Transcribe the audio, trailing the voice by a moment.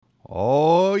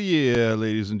Oh, yeah,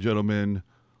 ladies and gentlemen,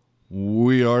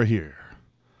 we are here.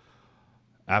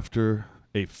 After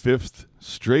a fifth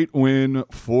straight win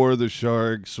for the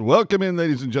Sharks. Welcome in,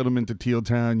 ladies and gentlemen, to Teal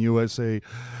Town, USA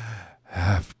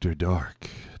After Dark.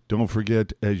 Don't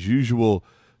forget, as usual,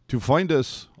 to find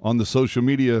us on the social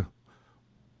media,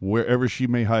 wherever she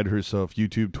may hide herself.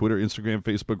 YouTube, Twitter, Instagram,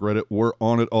 Facebook, Reddit. We're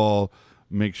on it all.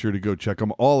 Make sure to go check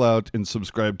them all out and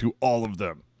subscribe to all of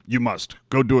them. You must.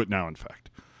 Go do it now, in fact.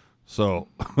 So,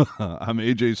 I'm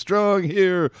AJ Strong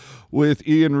here with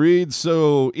Ian Reed.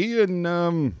 So,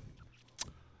 Ian,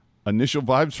 initial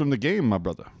vibes from the game, my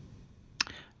brother.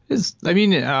 There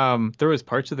was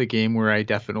parts of the game where I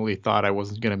definitely thought I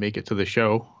wasn't going to make it to the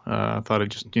show. I thought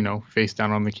I'd just, face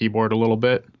down on the keyboard a little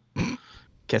bit,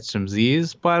 catch some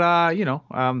Z's. But,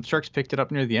 Sharks picked it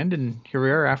up near the end, and here we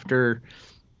are after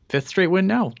fifth straight win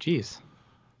now. Jeez.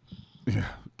 Yeah.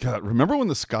 God, remember when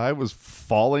the sky was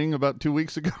falling about 2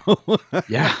 weeks ago?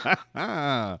 Yeah.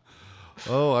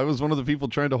 Oh, I was one of the people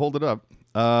trying to hold it up.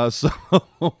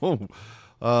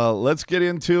 Let's get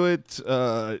into it.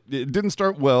 It didn't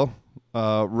start well.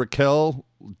 Raquel,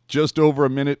 just over a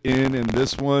minute in, and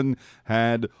this one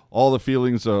had all the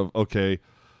feelings of, okay,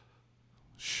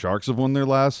 Sharks have won their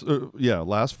last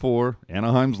four.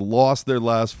 Anaheim's lost their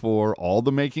last four. All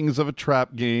the makings of a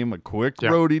trap game, a quick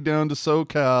roadie down to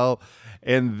SoCal.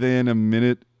 And then a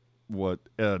minute,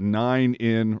 9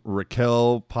 in,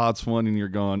 Raquel pots one, and you're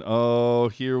going, oh,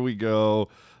 here we go.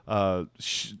 All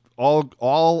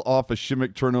off a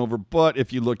Shimmick turnover, but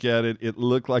if you look at it, it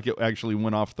looked like it actually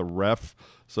went off the ref.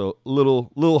 So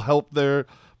little help there.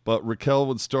 But Raquel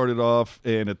would start it off,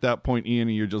 and at that point, Ian,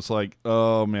 you're just like,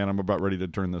 oh, man, I'm about ready to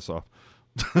turn this off.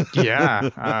 Yeah.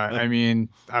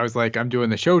 I was like, I'm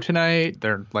doing the show tonight.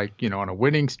 They're like, on a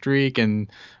winning streak.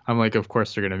 And I'm like, of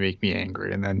course they're going to make me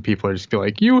angry. And then people are just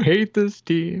like, you hate this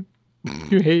team.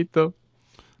 You hate them.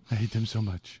 I hate them so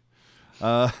much.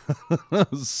 Tomas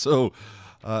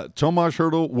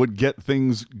Hertl would get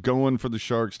things going for the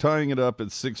Sharks, tying it up at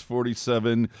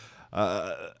 6:47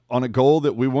 on a goal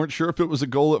that we weren't sure if it was a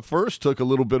goal at first. Took a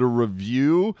little bit of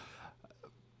review.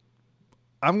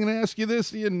 I'm going to ask you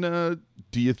this, Ian.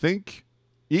 Do you think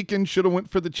Eakin should have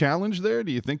went for the challenge there?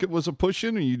 Do you think it was a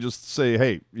push-in, or you just say,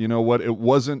 hey, you know what? It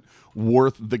wasn't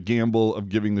worth the gamble of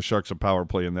giving the Sharks a power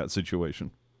play in that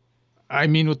situation? I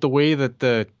mean, with the way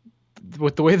the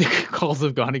calls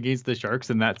have gone against the Sharks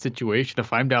in that situation,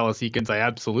 if I'm Dallas Eakins, I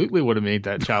absolutely would have made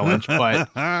that challenge. But,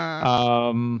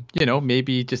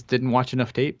 maybe just didn't watch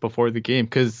enough tape before the game.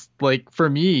 Because, for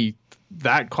me,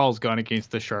 that call's gone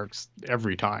against the Sharks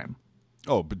every time.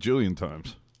 Oh, bajillion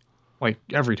times.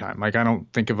 Every time. I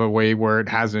don't think of a way where it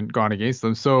hasn't gone against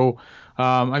them. So,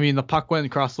 the puck went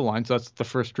across the line, so that's the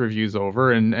first review's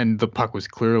over, and the puck was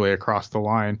clearly across the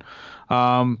line.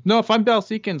 No, if I'm Dallas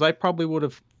Eakins, I probably would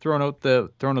have thrown out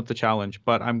the challenge,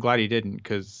 but I'm glad he didn't,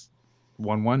 because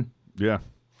 1-1. Yeah.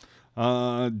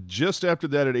 Just after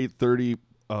that at 8:30,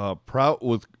 Prout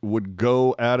would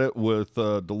go at it with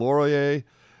Delorier.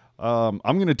 I'm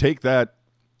going to take that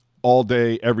all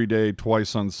day, every day,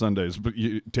 twice on Sundays. But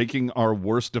taking our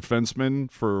worst defenseman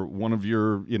for one of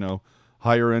your,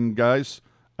 higher end guys,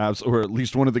 or at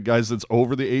least one of the guys that's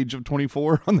over the age of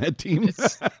 24 on that team.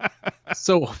 It's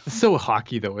so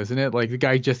hockey though, isn't it? Like, the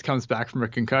guy just comes back from a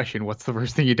concussion. What's the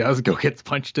first thing he does? Go gets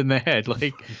punched in the head.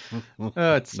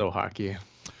 It's so hockey.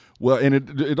 Well,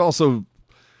 and it also,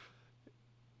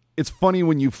 it's funny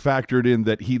when you factored in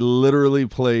that he literally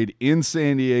played in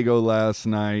San Diego last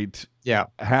night. Yeah.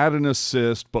 Had an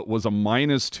assist, but was a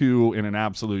 -2 in an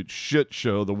absolute shit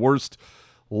show. The worst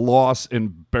loss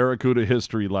in Barracuda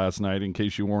history last night, in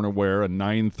case you weren't aware, a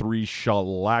 9-3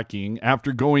 shellacking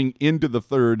after going into the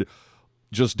third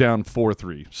just down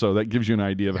 4-3. So that gives you an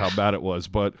idea of how bad it was.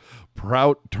 But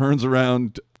Prout turns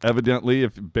around, evidently,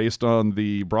 if based on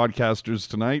the broadcasters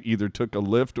tonight, either took a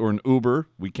Lyft or an Uber.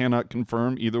 We cannot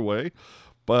confirm either way.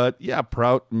 But yeah,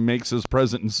 Prout makes his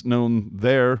presence known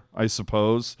there, I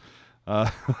suppose.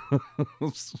 What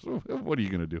are you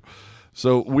going to do?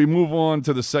 So we move on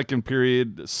to the second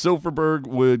period. Silfverberg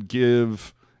would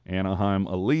give Anaheim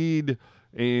a lead.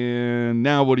 And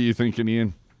now what are you thinking,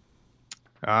 Ian?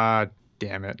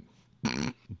 Damn it.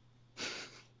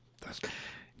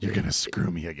 You're going to screw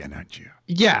me again, aren't you?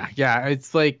 Yeah.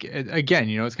 It's like, again,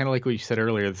 it's kind of like what you said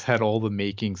earlier. This had all the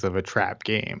makings of a trap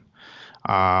game.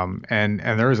 And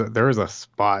there was a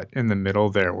spot in the middle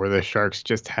there where the Sharks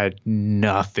just had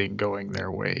nothing going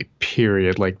their way,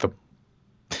 period.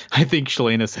 I think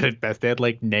Shalina said it best. They had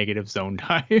negative zone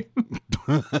time.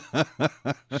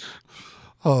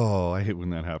 Oh, I hate when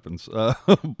that happens.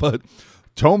 But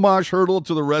Tomasz Hurdle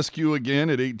to the rescue again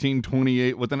at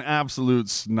 18:28 with an absolute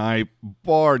snipe,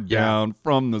 bar down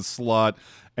from the slot,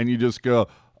 and you just go,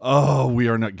 "Oh, we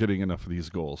are not getting enough of these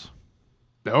goals."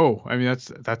 No, I mean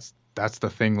that's the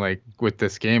thing. Like with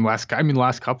this game, last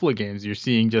couple of games, you're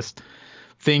seeing just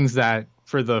things that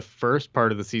for the first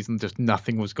part of the season, just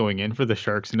nothing was going in for the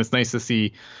Sharks, and it's nice to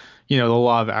see, the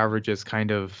law of averages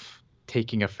kind of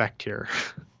taking effect here.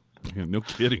 Yeah, no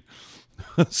kidding.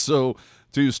 So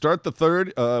to start the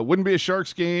third, wouldn't be a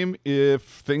Sharks game if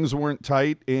things weren't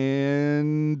tight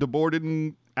and DeBoer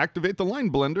didn't activate the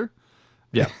line blender.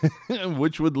 Yeah.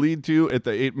 Which would lead to, at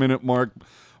the 8-minute mark,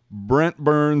 Brent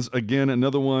Burns, again,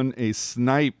 another one, a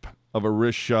snipe of a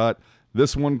wrist shot.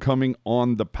 This one coming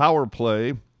on the power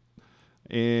play.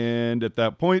 And at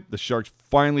that point, the Sharks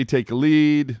finally take a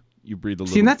lead. You breathe a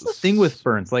little. See, and that's the thing with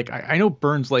Burns. Like, I know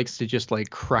Burns likes to just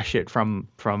like crush it from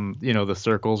the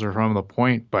circles or from the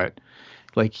point, but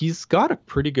like he's got a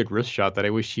pretty good wrist shot that I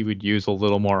wish he would use a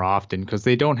little more often, because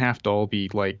they don't have to all be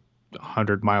like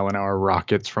 100-mile-an-hour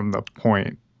rockets from the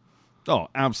point. Oh,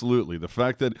 absolutely. The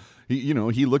fact that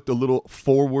he looked a little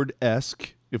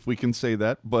forward-esque, if we can say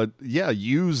that, but yeah,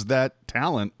 use that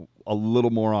talent a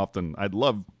little more often. I'd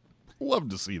love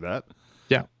to see that.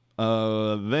 Yeah.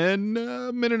 Then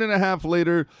a minute and a half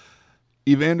later,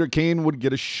 Evander Kane would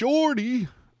get a shorty,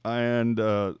 and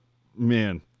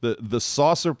man, the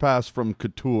saucer pass from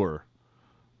Couture,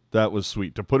 that was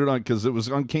sweet to put it on, because it was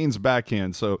on Kane's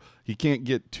backhand, so he can't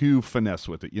get too finesse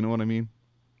with it. You know what I mean?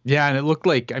 Yeah, and it looked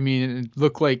like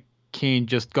Kane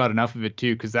just got enough of it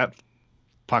too, because that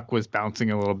puck was bouncing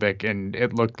a little bit, and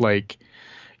it looked like,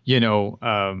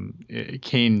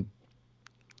 Kane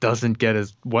doesn't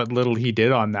get what little he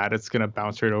did on that, it's going to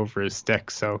bounce right over his stick.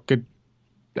 So good.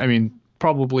 I mean,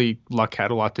 probably luck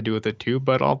had a lot to do with it too,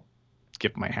 but I'll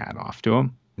give my hat off to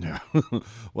him. Yeah.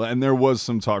 Well, and there was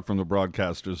some talk from the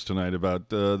broadcasters tonight about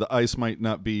the ice might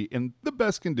not be in the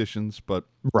best conditions, but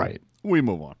right. We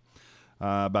move on.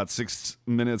 About 6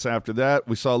 minutes after that,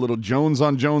 we saw a little Jones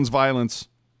on Jones violence.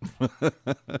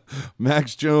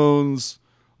 Max Jones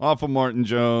off of Martin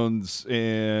Jones,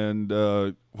 and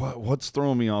what's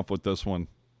throwing me off with this one?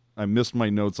 I missed my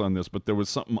notes on this, but there was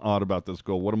something odd about this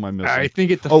goal. What am I missing? I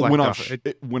think it went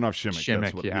off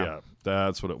Shimmick.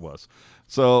 That's what it was.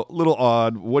 So a little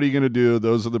odd. What are you going to do?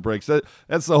 Those are the breaks.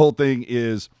 That's the whole thing.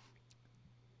 Is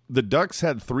the Ducks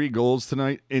had 3 goals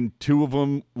tonight, and 2 of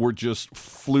them were just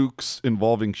flukes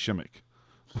involving Shimmick.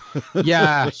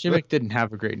 Yeah, Shimmick didn't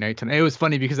have a great night tonight. It was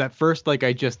funny because at first, like,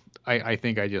 I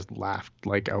think I just laughed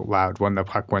like out loud when the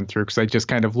puck went through, because I just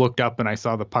kind of looked up and I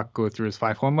saw the puck go through his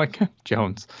 5-hole. I'm like,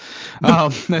 Jones.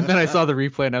 And then I saw the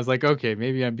replay and I was like, okay,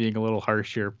 maybe I'm being a little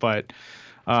harsh here, but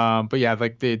yeah,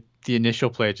 like the initial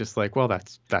play, just like, well,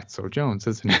 that's so Jones,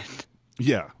 isn't it?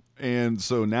 Yeah. And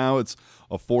so now it's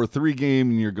a 4-3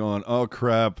 game, and you're going, oh,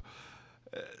 crap.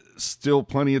 Still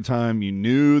plenty of time. You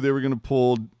knew they were going to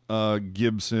pull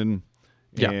Gibson.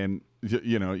 Yeah. And,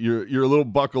 you're a little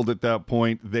buckled at that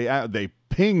point. They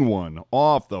ping one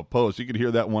off the post. You could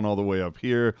hear that one all the way up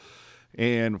here.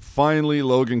 And finally,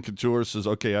 Logan Couture says,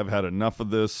 okay, I've had enough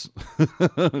of this.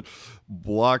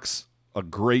 Blocks a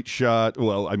great shot.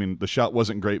 Well, I mean, the shot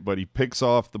wasn't great, but he picks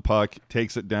off the puck,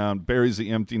 takes it down, buries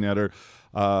the empty netter.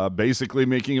 Basically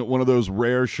making it one of those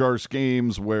rare Sharks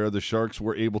games where the Sharks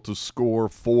were able to score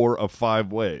 4 of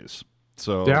 5 ways.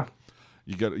 So yeah,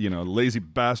 you got, lazy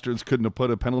bastards couldn't have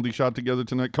put a penalty shot together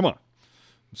tonight. Come on.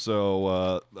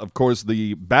 So, of course,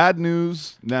 the bad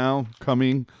news now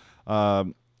coming.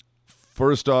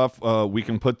 First off, we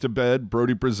can put to bed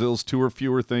Brody Brazil's 2 or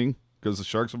fewer thing, because the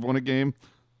Sharks have won a game,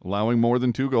 allowing more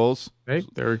than 2 goals. Hey,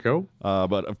 there we go.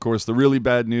 But, of course, the really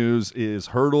bad news is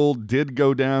Hurdle did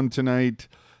go down tonight.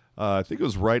 I think it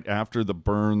was right after the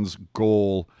Burns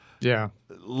goal. Yeah.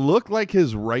 Looked like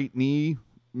his right knee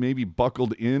maybe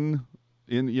buckled in,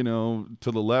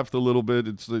 to the left a little bit.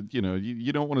 It's,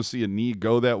 you don't want to see a knee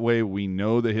go that way. We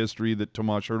know the history that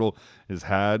Tomasz Hurdle has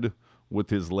had with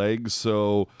his legs.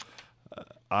 So,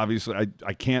 obviously,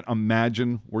 I can't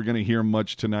imagine we're going to hear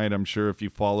much tonight. I'm sure if you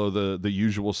follow the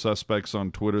usual suspects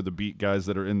on Twitter, the beat guys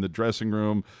that are in the dressing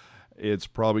room, it's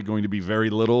probably going to be very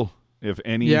little, if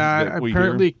any. Yeah,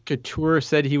 apparently Couture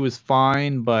said he was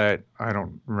fine, but I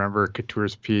don't remember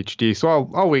Couture's PhD. So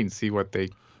I'll wait and see what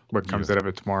comes out of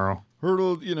it tomorrow.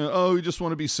 Hurdle, we just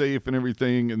want to be safe and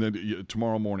everything, and then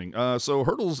tomorrow morning. So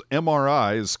Hurdle's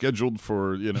MRI is scheduled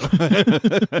for,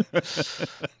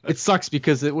 It sucks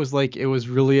because it was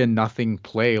really a nothing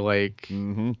play. Like,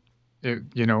 mm-hmm.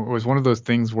 it was one of those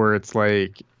things where it's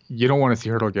like, you don't want to see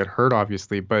Hurdle get hurt,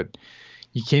 obviously, but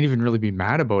you can't even really be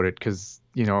mad about it because,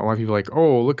 a lot of people are like,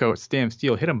 oh, look how Stam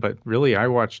Steele hit him. But really, I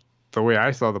watched the way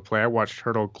I saw the play, I watched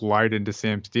Hurdle glide into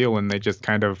Sam Steele, and they just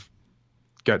kind of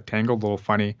got tangled a little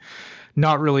funny.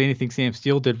 Not really anything Sam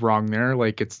Steele did wrong there.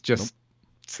 Like it's Nope. just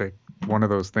it's like one of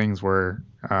those things where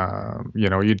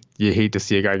you hate to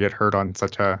see a guy get hurt on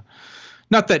such a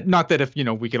not that if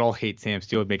we could all hate Sam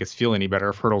Steele, it'd make us feel any better.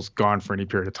 If Hurdle's gone for any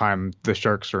period of time, the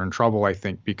Sharks are in trouble, I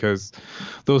think, because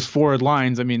those forward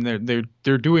lines, I mean,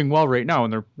 they're doing well right now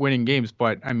and they're winning games,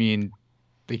 but I mean,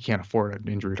 they can't afford an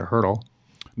injury to Hurdle.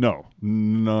 No,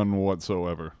 none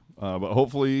whatsoever. But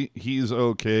hopefully he's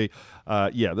okay.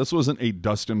 Yeah, this wasn't a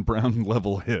Dustin Brown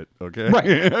level hit, okay?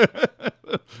 Right.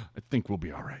 I think we'll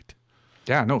be all right.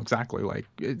 Yeah, no, exactly. Like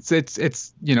it's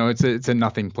a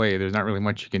nothing play. There's not really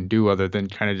much you can do other than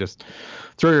kind of just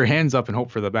throw your hands up and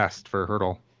hope for the best for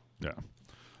Hurdle. Yeah.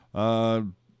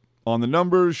 On the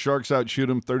numbers, Sharks outshoot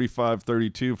him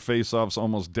 35-32. Face-offs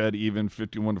almost dead even,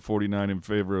 51-49 in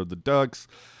favor of the Ducks.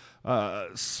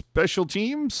 Special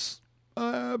teams,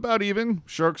 about even.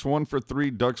 Sharks 1 for 3,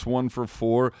 Ducks 1 for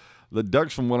 4. The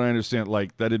Ducks, from what I understand,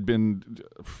 like that had been,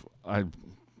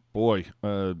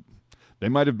 they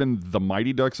might have been the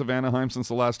Mighty Ducks of Anaheim since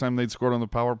the last time they'd scored on the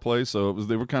power play. So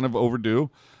they were kind of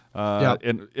overdue. Yeah.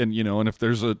 And if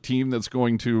there's a team that's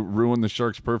going to ruin the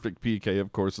Sharks' perfect PK,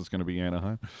 of course it's going to be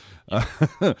Anaheim.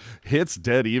 Hits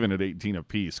dead even at 18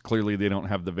 apiece. Clearly they don't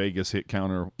have the Vegas hit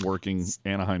counter working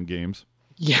Anaheim games.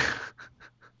 Yeah.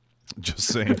 Just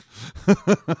saying.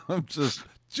 I'm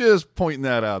just pointing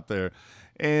that out there.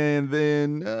 And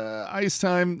then ice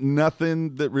time,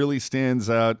 nothing that really stands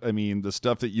out. I mean, the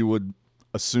stuff that you would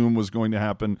assume was going to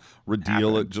happen.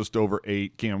 Radiel at just over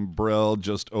 8. Gambrell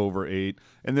just over 8.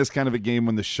 And this kind of a game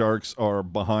when the Sharks are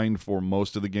behind for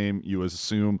most of the game, you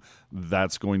assume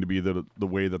that's going to be the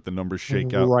way that the numbers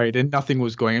shake out. Right, and nothing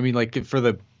was going. I mean, like for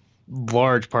the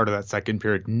large part of that second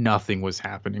period, nothing was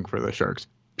happening for the Sharks.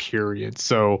 Period.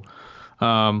 So,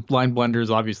 line blender is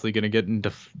obviously going to get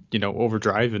into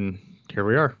overdrive, and here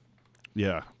we are.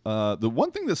 Yeah. The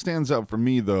one thing that stands out for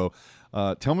me, though,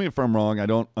 tell me if I'm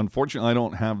wrong. Unfortunately, I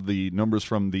don't have the numbers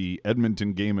from the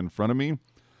Edmonton game in front of me.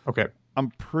 Okay. I'm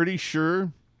pretty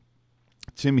sure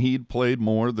Tim Heed played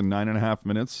more than 9.5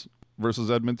 minutes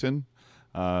versus Edmonton.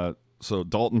 So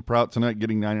Dalton Prout tonight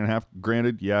getting 9.5.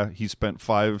 Granted, yeah, he spent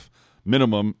 5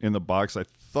 minimum in the box. I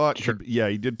thought, Sure.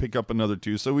 he did pick up another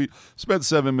 2. So we spent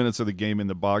 7 minutes of the game in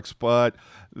the box, but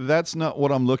that's not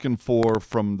what I'm looking for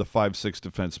from the 5'6"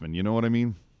 defenseman. You know what I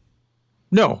mean?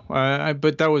 No,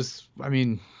 but that was, I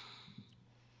mean,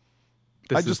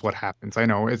 this is what happens. I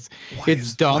know it's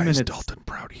dumb. Why and is it's, Dalton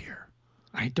Prout here?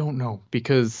 I don't know,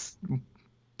 because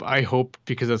I hope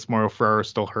because it's Mario Ferraro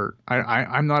still hurt.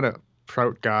 I'm not a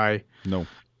Prout guy. No.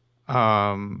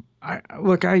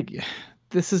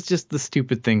 This is just the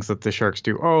stupid things that the Sharks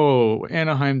do. Oh,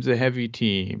 Anaheim's a heavy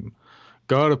team.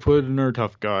 Gotta put in our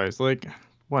tough guys. Like,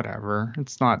 whatever.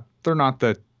 They're not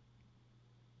the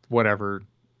whatever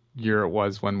year it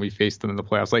was when we faced them in the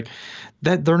playoffs. Like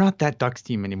that, they're not that Ducks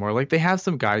team anymore. Like they have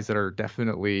some guys that are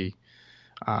definitely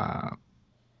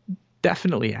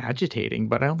agitating,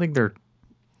 but I don't think they're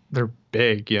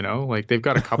big, like they've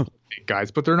got a couple of big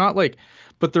guys, but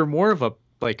they're more of a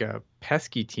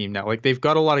pesky team now. Like they've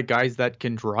got a lot of guys that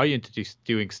can draw you into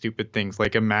doing stupid things,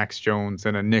 like a Max Jones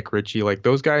and a Nick Ritchie. Like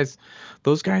those guys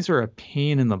are a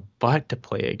pain in the butt to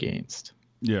play against.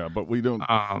 Yeah, but we don't.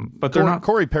 But they're not.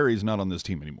 Corey Perry's not on this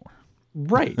team anymore.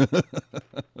 Right.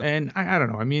 And I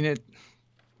don't know. I mean,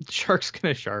 Shark's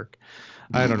gonna shark.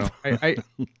 I don't know.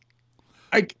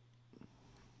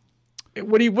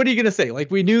 What are you gonna say?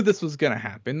 Like we knew this was gonna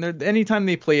happen. Anytime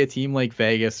they play a team like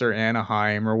Vegas or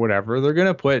Anaheim or whatever, they're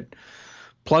gonna put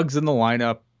plugs in the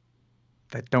lineup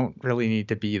that don't really need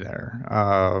to be there.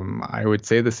 I would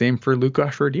say the same for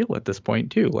Lukas Radil at this point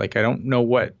too. Like I don't know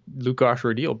what Lukas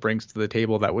Radil brings to the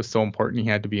table that was so important he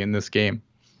had to be in this game.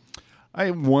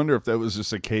 I wonder if that was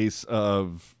just a case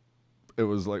of it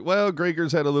was like, well,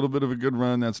 Gregor's had a little bit of a good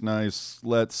run. That's nice.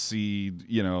 Let's see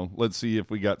if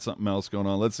we got something else going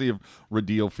on. Let's see if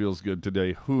Radil feels good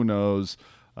today. Who knows?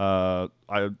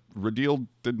 Radil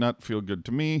did not feel good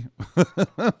to me.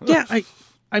 Yeah,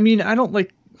 I mean, I don't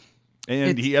like.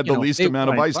 And he had the least amount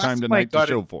of ice time tonight to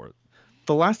show for it.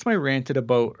 The last time I ranted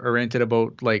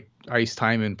about like ice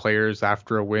time and players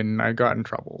after a win, I got in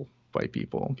trouble by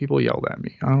people. People yelled at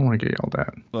me. I don't want to get yelled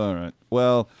at. All right.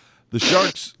 Well, the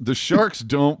Sharks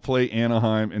don't play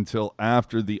Anaheim until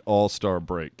after the All-Star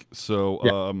break.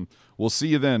 So we'll see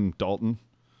you then, Dalton.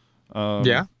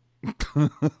 Yeah.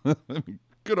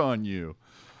 Good on you.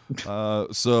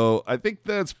 So I think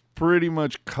that's pretty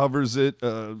much covers it.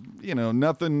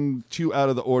 Nothing too out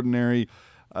of the ordinary.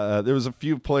 There was a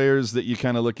few players that you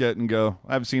kind of look at and go,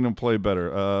 I've seen them play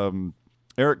better.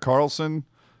 Erik Karlsson,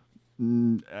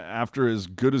 after as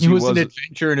good as He he was was, an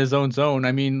adventure in his own zone.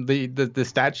 I mean, the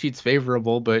stat sheet's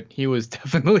favorable, but he was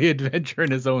definitely an adventure in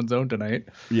his own zone tonight.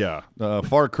 yeah,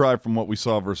 far cry from what we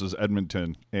saw versus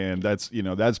Edmonton. And that's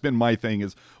been my thing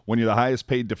is when you're the highest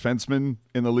paid defenseman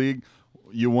in the league,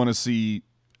 you want to see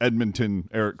Edmonton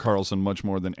Erik Karlsson much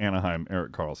more than Anaheim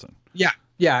Erik Karlsson. Yeah.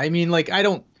 I mean, like I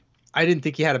didn't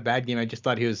think he had a bad game. I just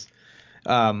thought he was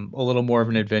a little more of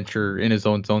an adventure in his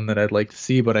own zone that I'd like to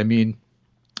see. But I mean,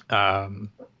 I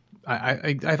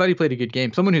thought he played a good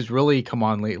game. Someone who's really come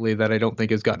on lately that I don't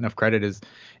think has got enough credit is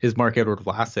Marc-Edouard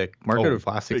Vlasic. Marc-Edouard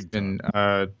Vlasic's been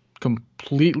a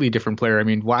completely different player. I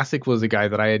mean, Vlasic was a guy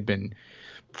that I had been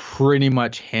pretty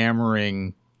much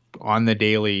hammering on the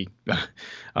daily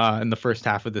in the first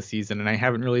half of the season, and I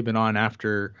haven't really been on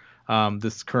after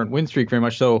this current win streak very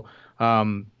much. So I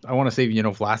want to say,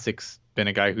 Vlasic's been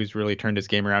a guy who's really turned his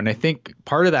game around. And I think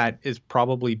part of that is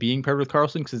probably being paired with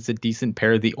Karlsson because it's a decent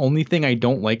pair. The only thing I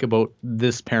don't like about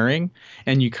this pairing,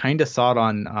 and you kind of saw it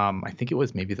on, I think it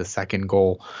was maybe the second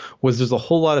goal, was there's a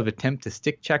whole lot of attempt to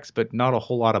stick checks, but not a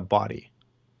whole lot of body.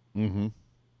 Mm-hmm.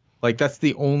 Like that's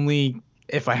the only,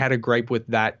 if I had a gripe with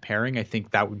that pairing, I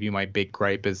think that would be my big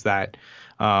gripe is that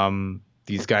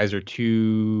these guys are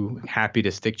too happy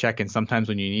to stick check. And sometimes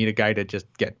when you need a guy to just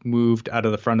get moved out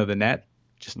of the front of the net,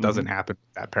 just doesn't happen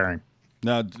with that pairing.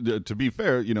 Now, to be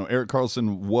fair, Erik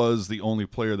Karlsson was the only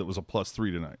player that was a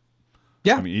 +3 tonight.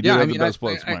 Yeah, I mean, he did have the best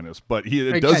plus minus, but he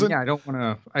again, doesn't. Yeah, I don't want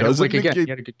to. I don't like again. He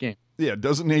had a good game. Yeah,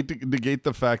 doesn't negate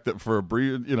the fact that for a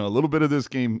brief, a little bit of this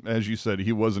game, as you said,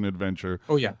 he was an adventure.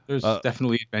 Oh yeah, there's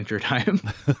definitely adventure time.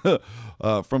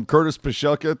 From Curtis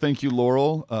Pashelka, thank you,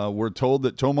 Laurel. We're told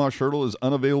that Tomas Hertl is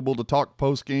unavailable to talk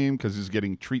post game because he's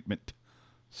getting treatment.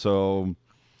 So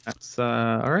that's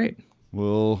all right.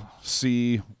 We'll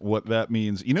see what that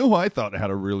means. You know who I thought had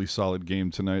a really solid game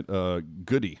tonight?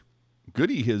 Goody.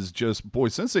 Goody has just,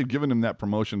 since they've given him that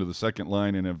promotion to the second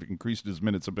line and have increased his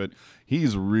minutes a bit,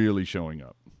 he's really showing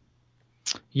up.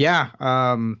 Yeah.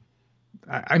 I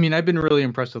mean, I've been really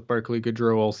impressed with Barclay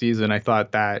Goodrow all season. I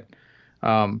thought that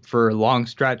for a long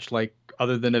stretch, like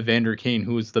other than Evander Kane,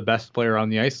 who was the best player on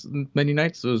the ice many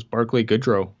nights, it was Barclay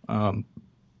Goodrow. And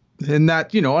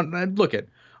that, look at,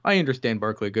 I understand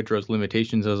Barclay Goodrow's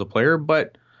limitations as a player,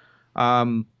 but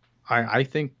I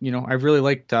think, I've really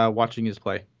liked watching his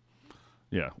play.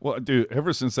 Yeah. Well, dude,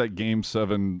 ever since that Game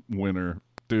 7 winner,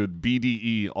 dude,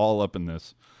 BDE all up in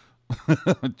this.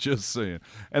 Just saying.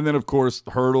 And then, of course,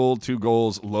 Hertl, 2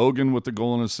 goals. Logan with the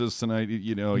goal and assist tonight.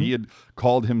 He had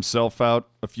called himself out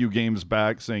a few games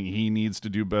back saying he needs to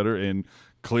do better, and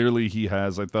clearly he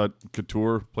has. I thought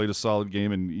Couture played a solid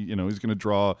game, and, he's going to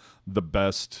draw the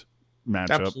best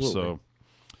matchup. Absolutely.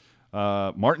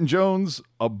 So Martin Jones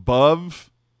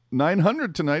above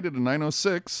 900 tonight at a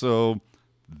 906, so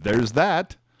there's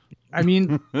that. I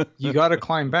mean, you got to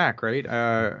climb back, right?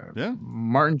 Yeah.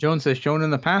 Martin Jones has shown in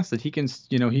the past that he can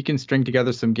string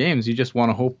together some games. You just want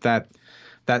to hope that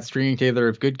stringing together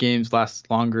of good games lasts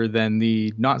longer than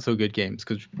the not so good games,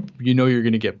 because you're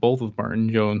going to get both with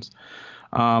Martin Jones.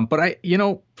 But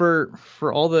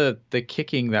for all the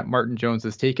kicking that Martin Jones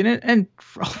has taken it, and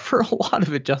for a lot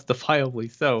of it justifiably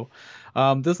so,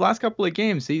 this last couple of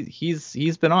games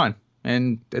he's been on,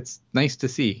 and it's nice to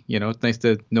see. It's nice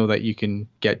to know that you can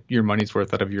get your money's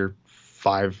worth out of your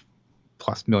 $5+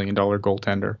 million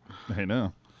goaltender. I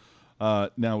know.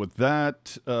 Now with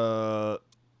that,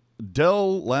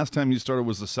 Dell last time he started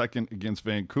was the second against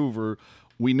Vancouver.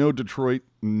 We know Detroit,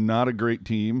 not a great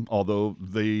team, although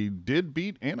they did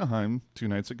beat Anaheim 2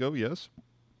 nights ago. Yes.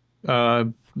 Yeah,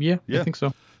 I think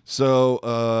so.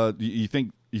 So, you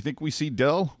think we see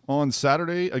Dell on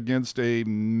Saturday against a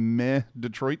meh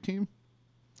Detroit team?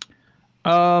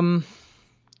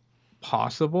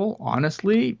 Possible.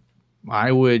 Honestly,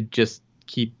 I would just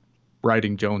keep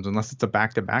riding Jones unless it's a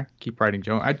back-to-back. Keep riding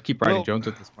Jones. I'd keep riding Jones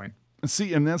at this point.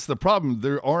 See, and that's the problem.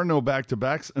 There are no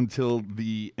back-to-backs until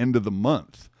the end of the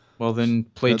month. Well, then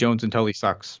play Jones until he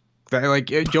sucks.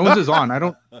 Jones is on. I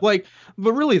don't but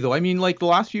really though, I mean, the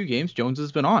last few games Jones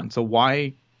has been on. So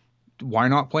why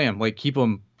not play him? Keep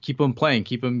him playing,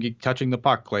 keep him touching the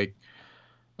puck.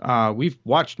 We've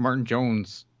watched Martin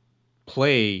Jones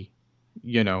play,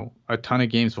 a ton of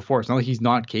games before. It's not like he's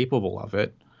not capable of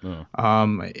it.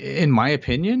 In my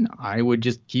opinion, I would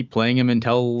just keep playing him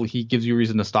until he gives you a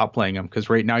reason to stop playing him, because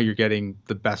right now you're getting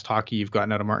the best hockey you've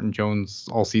gotten out of Martin Jones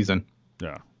all season.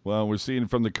 Yeah. Well, we're seeing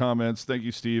from the comments. Thank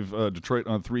you, Steve. Detroit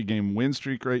on a 3-game win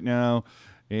streak right now.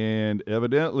 And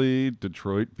evidently,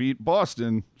 Detroit beat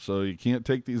Boston. So you can't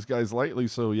take these guys lightly.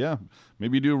 So, yeah,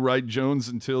 maybe do ride Jones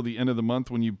until the end of the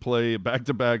month when you play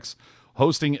back-to-backs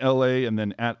hosting LA and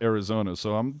then at Arizona.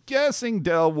 So I'm guessing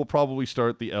Dell will probably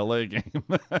start the LA game.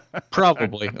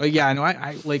 Probably. Yeah, no,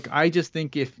 I just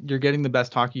think if you're getting the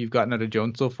best hockey you've gotten out of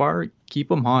Jones so far,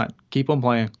 keep him hot, keep him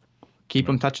playing, keep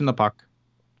him touching the puck.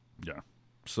 Yeah.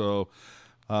 So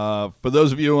for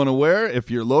those of you unaware, if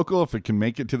you're local, if it can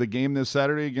make it to the game this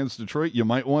Saturday against Detroit, you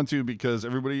might want to, because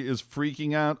everybody is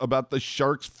freaking out about the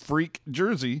Sharks freak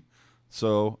jersey.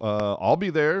 So I'll be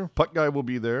there. Puck Guy will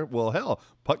be there. Well, hell,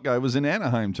 Puck Guy was in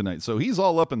Anaheim tonight, so he's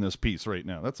all up in this piece right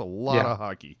now. That's a lot of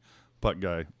hockey Puck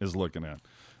Guy is looking at.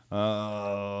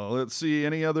 Let's see.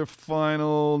 Any other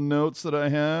final notes that I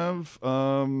have?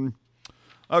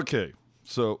 Okay,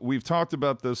 so we've talked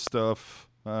about this stuff.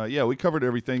 Yeah, we covered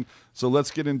everything. So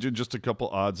let's get into just a couple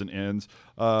odds and ends.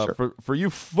 Sure. For you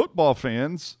football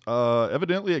fans,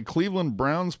 evidently a Cleveland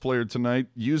Browns player tonight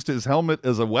used his helmet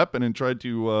as a weapon and tried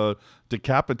to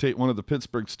decapitate one of the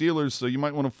Pittsburgh Steelers. So you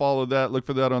might want to follow that. Look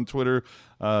for that on Twitter.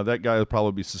 That guy will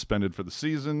probably be suspended for the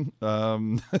season.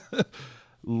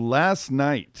 Last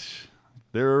night,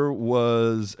 there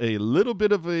was a little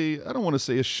bit of I don't want to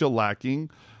say a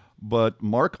shellacking, but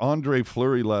Marc-Andre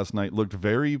Fleury last night looked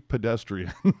very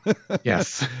pedestrian.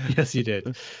 Yes. Yes, he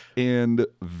did. And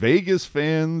Vegas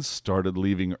fans started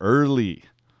leaving early.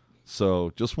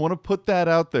 So just want to put that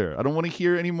out there. I don't want to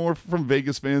hear any more from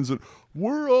Vegas fans that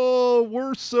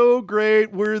we're so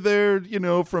great. We're there,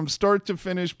 from start to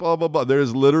finish, blah, blah, blah.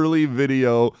 There's literally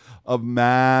video of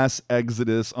mass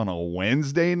exodus on a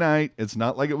Wednesday night. It's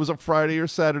not like it was a Friday or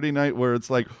Saturday night where it's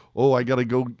like, oh, I got to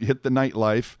go hit the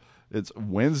nightlife. It's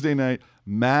Wednesday night,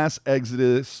 mass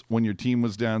exodus when your team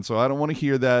was down. So I don't want to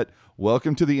hear that.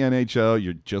 Welcome to the NHL.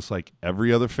 You're just like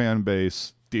every other fan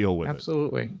base. Deal with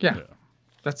Absolutely. it. Absolutely. Yeah.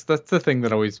 That's the thing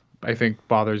that always, I think,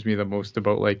 bothers me the most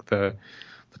about like the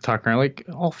talk around. Like,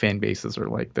 all fan bases are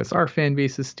like this. Our fan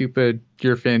base is stupid.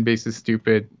 Your fan base is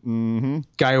stupid. Mm-hmm.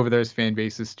 Guy over there's fan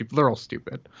base is stupid. They're all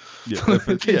stupid. Yeah,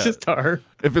 They just are.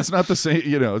 If it's not the same,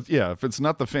 if it's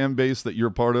not the fan base that you're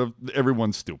part of,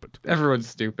 everyone's stupid. Everyone's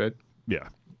stupid. Yeah.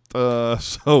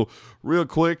 So real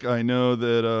quick, I know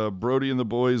that Brody and the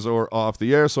boys are off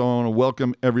the air, so I want to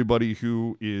welcome everybody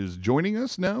who is joining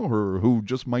us now or who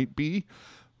just might be.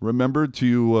 Remember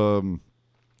to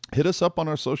hit us up on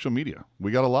our social media.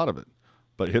 We got a lot of it,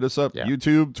 but hit us up.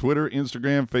 YouTube, Twitter,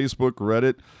 Instagram, Facebook,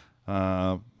 Reddit.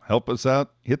 Help us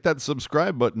out. Hit that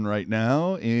subscribe button right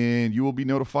now, and you will be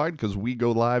notified because we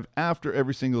go live after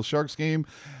every single Sharks game,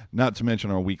 not to mention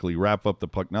our weekly wrap-up, The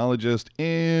Pucknologist,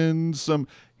 and some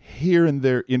here and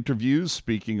there interviews.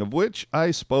 Speaking of which,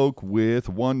 I spoke with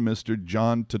one Mr.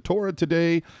 John Totora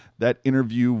today. That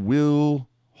interview will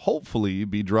hopefully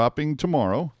be dropping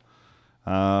tomorrow,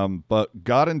 but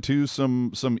got into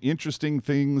some interesting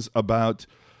things about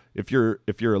if you're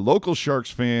a local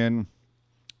Sharks fan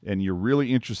and you're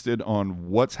really interested on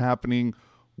what's happening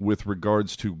with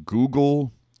regards to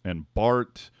Google and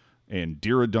BART and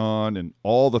Diridon and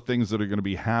all the things that are going to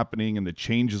be happening and the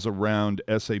changes around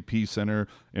SAP Center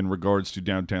in regards to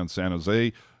downtown San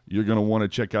Jose, you're going to want to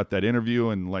check out that interview.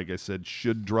 And like I said,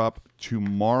 should drop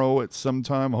tomorrow at some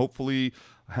time. Hopefully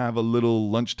have a little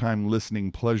lunchtime listening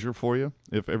pleasure for you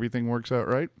if everything works out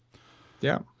right.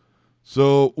 Yeah.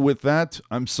 So with that,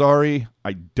 I'm sorry,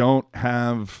 I don't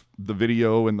have the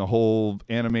video and the whole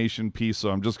animation piece,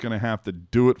 so I'm just going to have to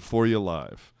do it for you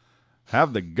live.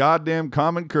 Have the goddamn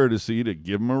common courtesy to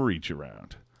give them a reach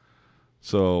around.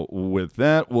 So with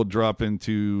that, we'll drop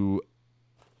into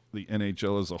the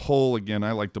NHL as a whole. Again,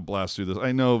 I like to blast through this.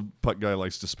 I know Puck Guy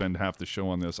likes to spend half the show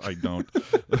on this. I don't.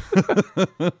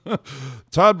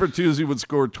 Todd Bertuzzi would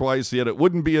score twice, yet it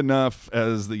wouldn't be enough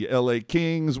as the LA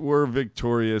Kings were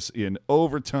victorious in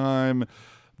overtime.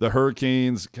 The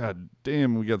Hurricanes, god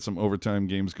damn, we got some overtime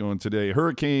games going today.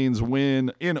 Hurricanes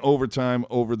win in overtime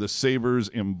over the Sabres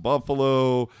in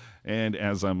Buffalo. And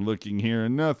as I'm looking here,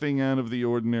 nothing out of the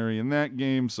ordinary in that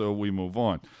game, so we move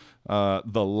on.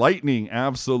 The Lightning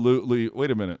absolutely. Wait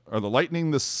a minute. Are the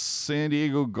Lightning the San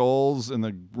Diego Gulls and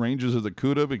the Rangers of the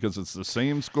CUDA? Because it's the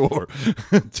same score.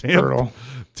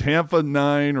 Tampa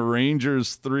 9,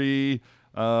 Rangers 3.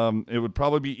 It would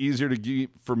probably be easier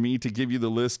for me to give you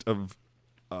the list of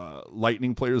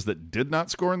Lightning players that did not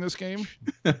score in this game.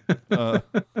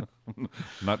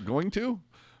 Not going to,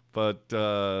 but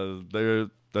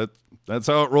that's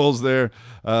how it rolls there.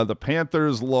 The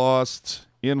Panthers lost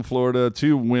in Florida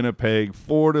to Winnipeg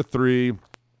 4-3.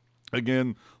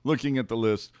 Again, looking at the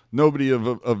list, nobody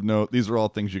of note. These are all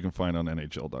things you can find on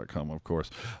NHL.com, of course.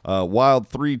 Wild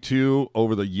 3-2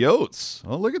 over the Yotes.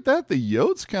 Oh, look at that. The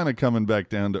Yotes kind of coming back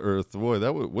down to earth. Boy,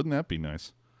 wouldn't that be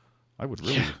nice? I would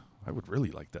I would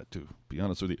really like that too. Be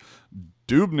honest with you.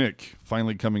 Dubnyk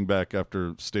finally coming back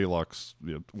after Stalock's.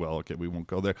 Well, okay, we won't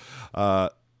go there.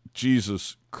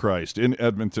 Jesus Christ, in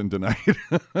Edmonton tonight.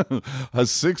 A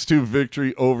 6-2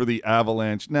 victory over the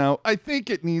Avalanche. Now, I think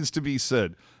it needs to be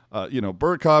said,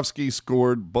 Burakovsky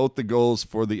scored both the goals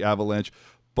for the Avalanche,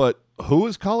 but who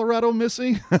is Colorado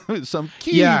missing? Some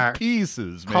key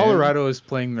pieces, man. Colorado is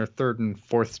playing their third and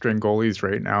fourth string goalies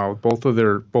right now.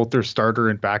 Both their starter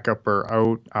and backup are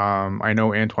out. I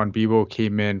know Antoine Bibeau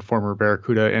came in, former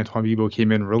Barracuda. Antoine Bibeau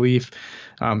came in relief.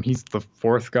 He's the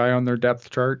fourth guy on their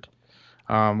depth chart,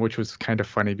 which was kind of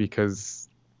funny because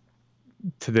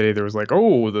today there was like,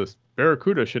 oh, the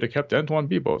Barracuda should have kept Antoine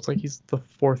Bibeau. It's like he's the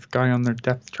fourth guy on their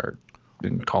depth chart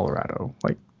in Colorado,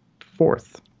 like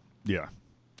fourth. Yeah.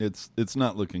 It's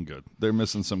not looking good. They're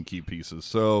missing some key pieces.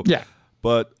 So yeah.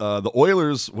 But the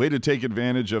Oilers, way to take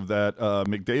advantage of that.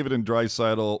 McDavid and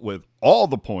Draisaitl with all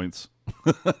the points.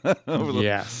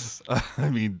 Yes. I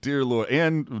mean, dear Lord.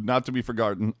 And not to be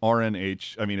forgotten,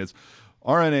 RNH. I mean, it's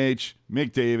RNH,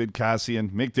 McDavid, Cassian,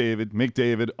 McDavid,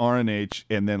 RNH,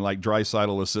 and then like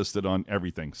Draisaitl assisted on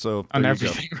everything. So on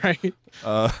everything, right?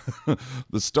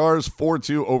 The Stars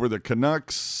 4-2 over the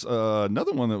Canucks.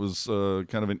 Another one that was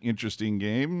kind of an interesting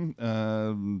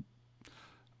game.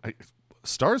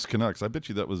 Stars Canucks. I bet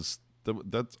you that's.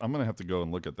 I'm gonna have to go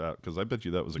and look at that because I bet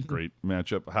you that was a great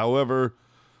matchup. However,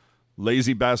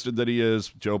 lazy bastard that he is,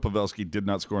 Joe Pavelski did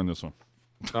not score in this one.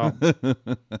 Oh.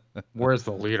 Where's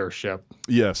the leadership?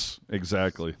 Yes,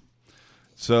 exactly.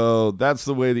 So that's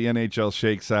the way the NHL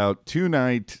shakes out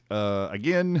tonight.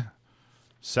 Again,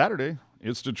 Saturday,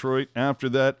 it's Detroit. After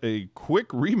that, a quick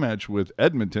rematch with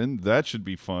Edmonton. That should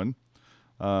be fun.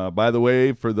 By the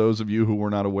way, for those of you who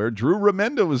were not aware, Drew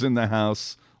Remendo was in the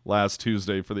house last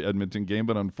Tuesday for the Edmonton game,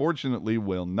 but unfortunately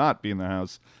will not be in the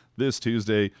house this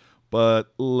Tuesday.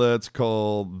 But let's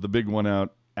call the big one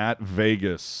out. At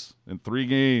Vegas in 3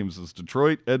 games. It's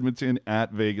Detroit, Edmonton,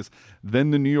 at Vegas,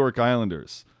 then the New York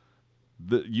Islanders.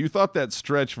 You thought that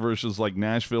stretch versus like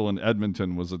Nashville and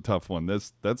Edmonton was a tough one.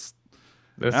 That's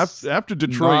after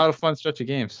Detroit. A lot of fun stretch of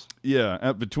games.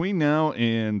 Yeah, between now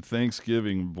and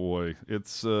Thanksgiving, boy,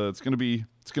 it's gonna be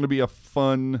a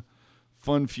fun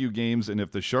few games. And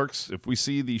if we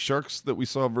see the Sharks that we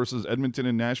saw versus Edmonton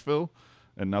and Nashville,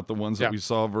 and not the ones that we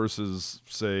saw versus,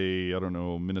 say, I don't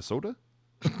know, Minnesota.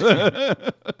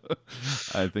 I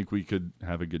think we could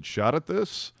have a good shot at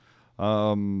this.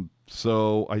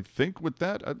 So I think with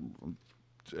that,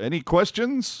 any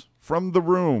questions from the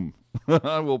room?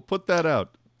 I will put that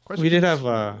out. Questions? We did have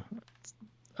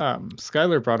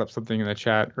Skylar brought up something in the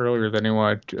chat earlier that he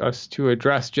wanted us to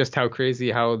address, just how crazy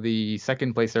how the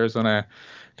second place Arizona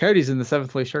Coyotes and the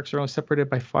seventh place Sharks are only separated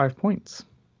by 5 points.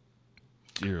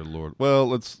 Dear Lord.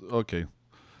 Well, okay.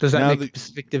 Does that make the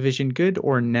Pacific Division good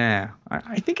or nah?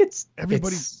 I think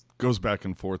everybody goes back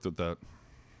and forth with that.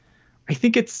 I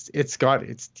think it's got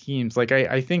its teams. Like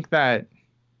I think that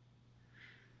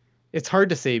it's hard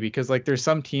to say because like there's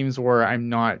some teams where I'm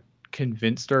not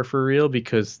convinced are for real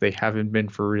because they haven't been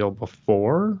for real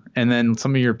before, and then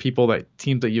some of your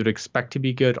teams that you'd expect to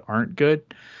be good aren't good.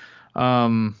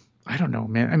 I don't know,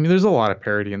 man. I mean, there's a lot of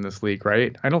parity in this league,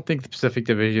 right? I don't think the Pacific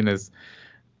Division is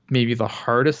maybe the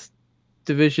hardest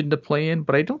division to play in,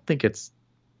 but I don't think it's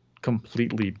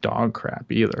completely dog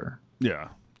crap either. Yeah.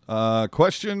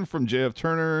 Question from JF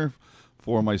Turner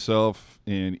for myself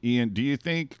and Ian. Do you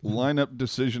think lineup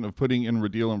decision of putting in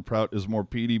Radil and Prout is more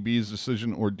PDB's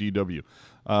decision or DW?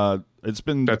 That's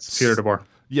Peter DeBoer.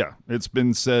 Yeah, it's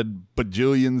been said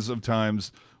bajillions of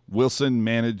times. Wilson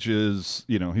manages,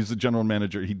 he's the general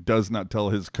manager. He does not tell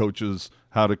his coaches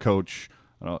how to coach.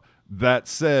 That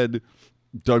said,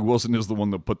 Doug Wilson is the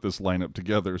one that put this lineup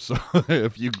together. So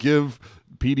if you give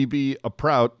PDB a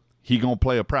Prout, he gonna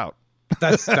play a Prout.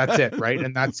 That's it, right?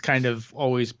 And that's kind of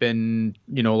always been,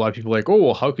 a lot of people are like, oh,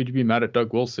 well, how could you be mad at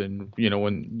Doug Wilson?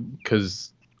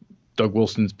 Because Doug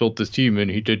Wilson's built this team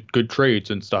and he did good trades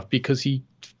and stuff because he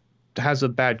has a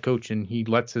bad coach and he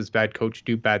lets his bad coach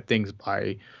do bad things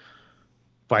by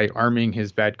arming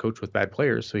his bad coach with bad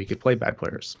players so he could play bad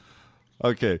players.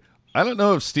 Okay. I don't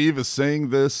know if Steve is saying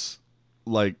this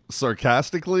like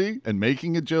sarcastically and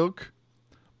making a joke,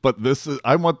 but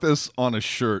I want this on a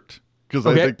shirt because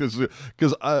I think this is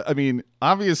because I mean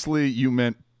obviously you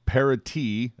meant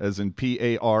parity as in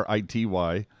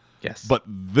PARITY. Yes, but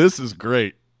this is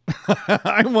great.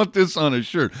 I want this on a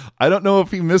shirt. I don't know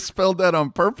if he misspelled that on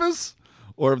purpose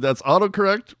or if that's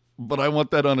autocorrect, but I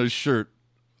want that on a shirt.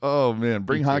 Oh man,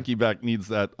 Bring Hockey Back needs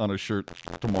that on a shirt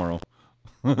tomorrow.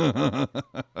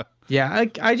 Yeah,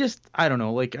 I don't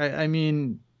know. Like, I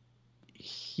mean,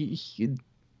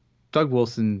 Doug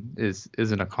Wilson is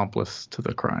an accomplice to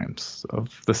the crimes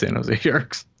of the San Jose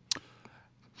Sharks.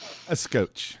 A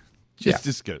scotch. Yeah. Just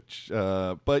a scotch.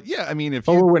 But yeah, I mean, if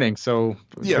But you we're winning, so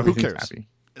yeah, who everything's cares? happy.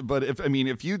 But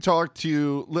if you talk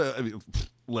to, I mean,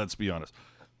 let's be honest,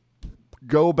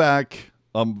 go back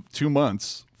 2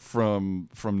 months from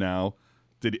now.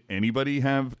 Did anybody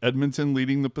have Edmonton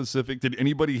leading the Pacific? Did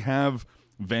anybody have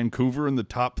Vancouver in the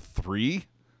top 3?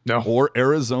 No. Or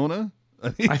Arizona?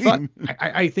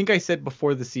 I think I said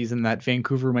before the season that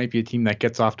Vancouver might be a team that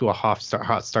gets off to a hot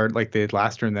start like they did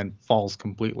last year and then falls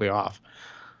completely off.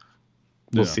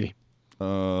 We'll see.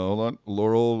 Hold on.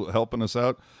 Laurel helping us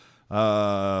out.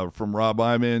 From Rob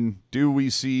Iman, do we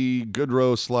see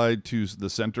Goodrow slide to the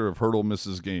center of Hurdle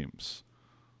misses games?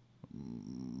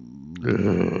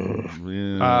 Yeah.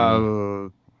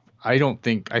 I don't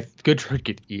think Goodrow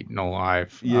get eaten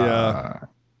alive. Yeah.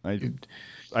 I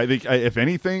think if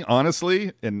anything,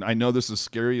 honestly, and I know this is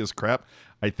scary as crap,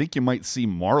 I think you might see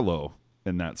Marleau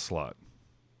in that slot.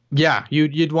 Yeah,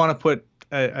 you'd want to put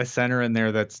a center in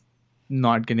there that's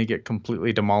not going to get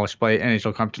completely demolished by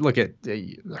NHL competition. Look at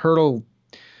Hurdle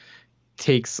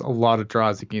takes a lot of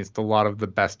draws against a lot of the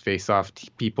best face-off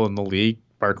people in the league.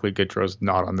 Barclay Goodrow's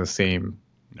not on the same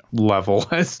level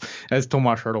as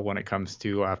Tomas Hurdle when it comes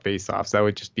to face-offs. That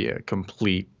would just be a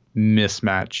complete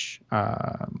mismatch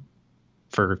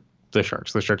for the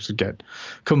Sharks. The Sharks would get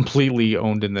completely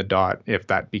owned in the dot if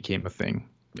that became a thing,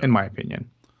 in my opinion.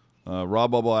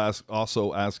 Rob Bubble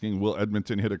also asking, will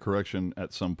Edmonton hit a correction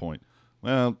at some point?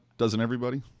 Well, doesn't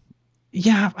everybody?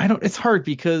 Yeah, it's hard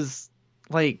because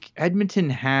like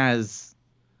Edmonton has,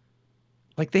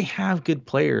 like they have good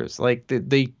players. Like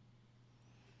they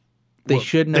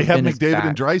shouldn't have. They have been McDavid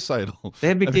and Draisaitl. They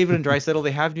have McDavid and Draisaitl.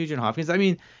 They have Nugent Hopkins. I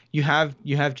mean, you have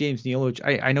James Neal, which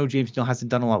I know James Neal hasn't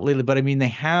done a lot lately, but I mean they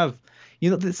have.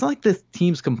 It's not like this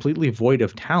team's completely void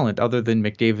of talent other than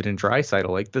McDavid and Draisaitl.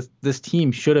 Like this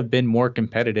team should have been more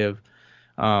competitive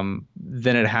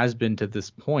than it has been to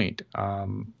this point.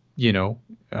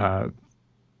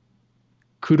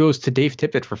 Kudos to Dave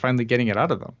Tippett for finally getting it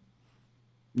out of them.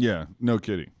 Yeah, no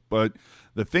kidding. But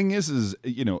the thing is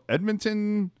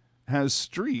Edmonton has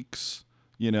streaks.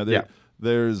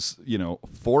 There's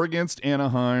 4 against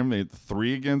Anaheim, they had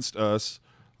 3 against us,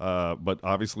 but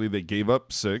obviously they gave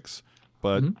up 6.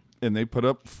 But and they put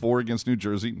up 4 against New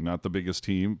Jersey, not the biggest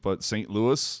team, but St.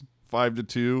 Louis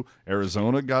 5-2,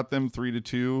 Arizona got them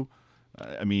 3-2.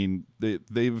 I mean,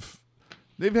 they've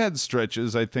had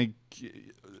stretches. I think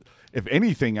if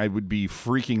anything, I would be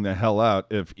freaking the hell out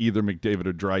if either McDavid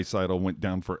or Draisaitl went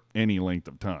down for any length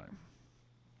of time.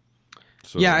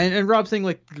 So, yeah, and Rob's saying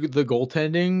like the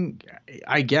goaltending,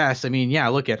 I guess. I mean, yeah,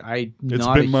 look at I'm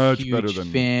not been much huge better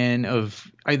than fan of.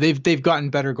 They've gotten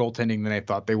better goaltending than I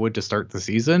thought they would to start the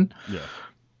season. Yeah,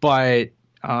 but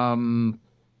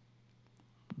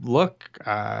look,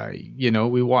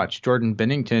 we watched Jordan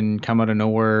Binnington come out of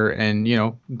nowhere, and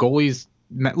goalies.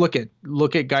 Look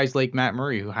at guys like Matt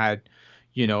Murray who had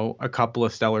a couple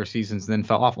of stellar seasons and then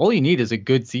fell off. All you need is a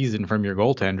good season from your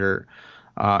goaltender.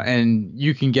 And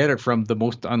you can get it from the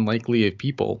most unlikely of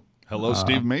people. Hello,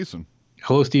 Steve Mason.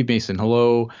 Hello, Steve Mason.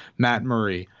 Hello, Matt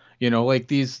Murray. Like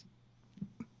these.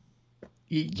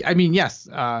 I mean, yes.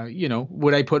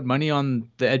 Would I put money on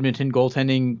the Edmonton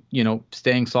goaltending,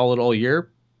 staying solid all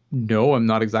year? No, I'm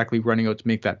not exactly running out to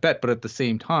make that bet. But at the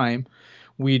same time,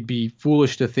 we'd be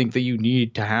foolish to think that you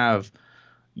need to have,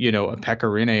 a Pekka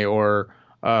Rinne or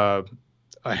a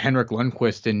Henrik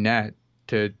Lundqvist in net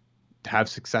to have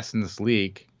success in this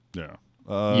league. Yeah.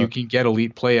 You can get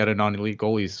elite play out of non-elite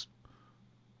goalies.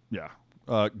 Yeah.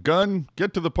 Gunn,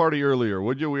 get to the party earlier,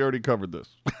 would you? We already covered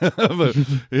this. But,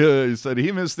 yeah, he said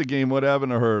he missed the game. What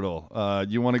happened to Hurdle?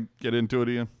 You want to get into it,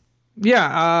 Ian?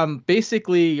 Yeah.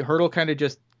 Basically, Hurdle kind of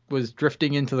just was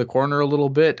drifting into the corner a little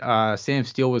bit. Sam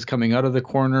Steele was coming out of the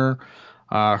corner.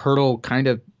 Hurdle kind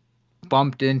of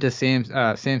bumped into Sam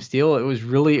Steele.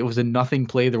 It was a nothing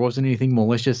play. There wasn't anything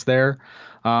malicious there.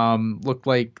 Looked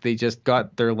like they just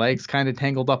got their legs kind of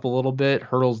tangled up a little bit.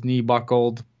 Hurdle's knee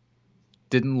buckled.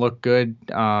 Didn't look good.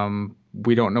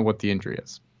 We don't know what the injury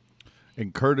is.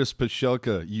 And Curtis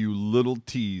Pachelka, you little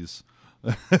tease.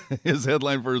 His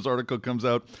headline for his article comes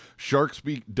out, Sharks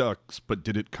beat Ducks, but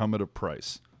did it come at a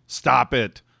price? Stop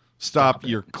it. Stop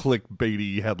your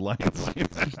clickbaity headlines.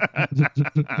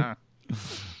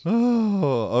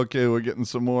 Oh, okay. We're getting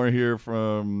some more here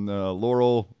from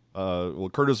Laurel.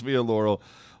 Curtis via Laurel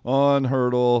on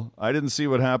Hurdle. I didn't see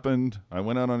what happened. I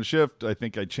went out on a shift. I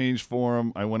think I changed for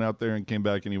him. I went out there and came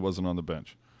back and he wasn't on the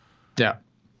bench. Yeah.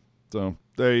 So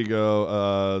there you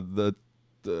go.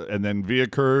 And then via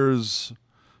Kurz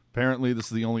Apparently, this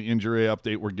is the only injury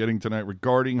update we're getting tonight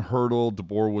regarding Hertl.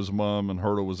 DeBoer was mum, and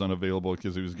Hertl was unavailable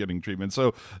because he was getting treatment.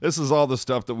 So this is all the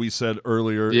stuff that we said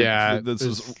earlier. Yeah,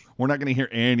 We're not going to hear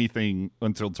anything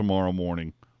until tomorrow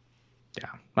morning. Yeah,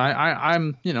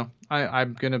 I'm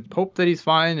gonna hope that he's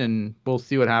fine, and we'll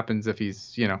see what happens if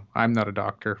he's, I'm not a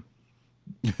doctor,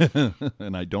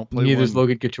 and I don't play. Neither is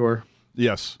Logan Couture.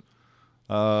 Yes.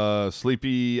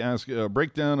 Sleepy ask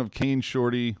breakdown of Kane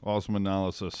Shorty. Awesome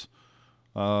analysis.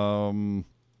 Again,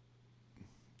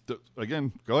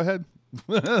 go ahead.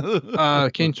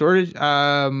 Kane Shorty.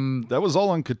 That was all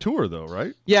on Couture though,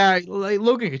 right? Yeah, like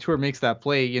Logan Couture makes that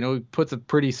play. He puts a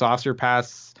pretty saucer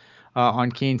pass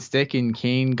on Kane's stick, and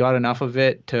Kane got enough of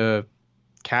it to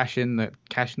cash in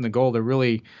the goal. To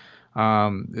really, I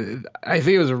think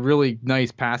it was a really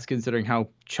nice pass considering how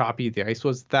choppy the ice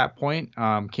was at that point.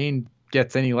 Kane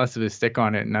gets any less of his stick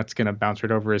on it, and that's going to bounce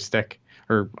right over his stick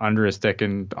or under his stick,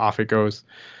 and off it goes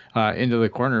into the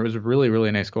corner. It was a really,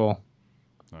 really nice goal.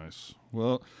 Nice.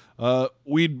 Well,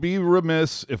 we'd be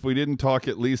remiss if we didn't talk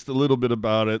at least a little bit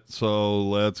about it, so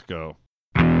let's go.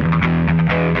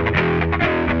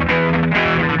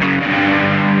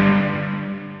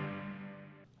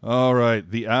 All right,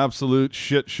 the absolute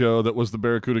shit show that was the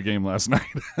Barracuda game last night.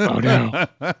 Oh, no.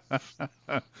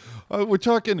 We're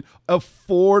talking a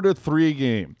 4-3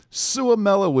 game.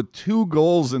 Suomela with 2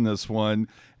 goals in this one,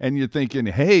 and you're thinking,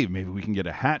 hey, maybe we can get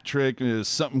a hat trick.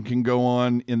 Something can go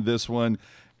on in this one.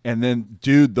 And then,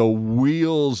 dude, the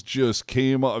wheels just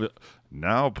came up.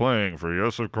 Now playing for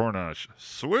Josef Kornash,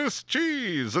 Swiss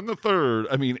cheese in the third.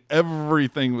 I mean,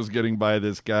 everything was getting by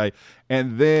this guy.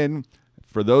 And then,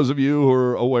 for those of you who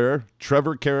are aware,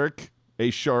 Trevor Carrick,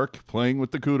 a Shark, playing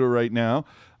with the CUDA right now.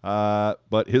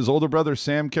 But his older brother,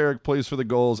 Sam Carrick, plays for the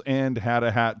goals and had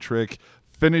a hat trick,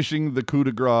 finishing the coup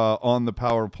de grace on the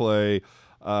power play.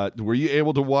 Were you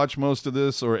able to watch most of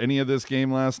this or any of this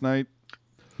game last night?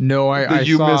 No, I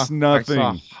missed nothing.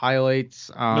 I saw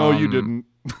highlights. No, you didn't.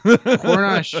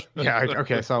 Cornish, yeah,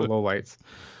 okay, I saw lowlights.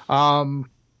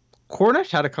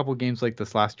 Cornish had a couple games like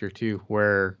this last year too,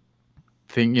 where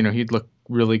he'd look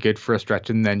really good for a stretch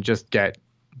and then just get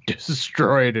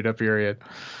destroyed in a period.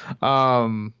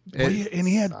 And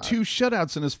he had 2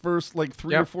 shutouts in his first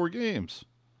 3 or 4 games.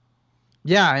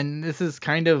 Yeah, and this is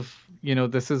kind of,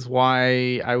 this is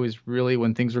why I was really,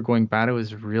 when things were going bad, I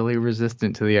was really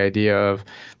resistant to the idea of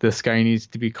this guy needs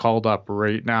to be called up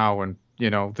right now. And,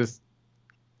 this,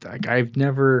 I've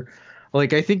never,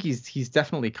 I think he's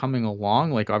definitely coming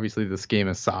along. Obviously this game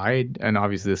aside, and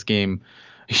obviously this game,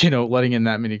 letting in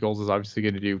that many goals is obviously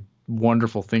going to do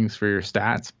wonderful things for your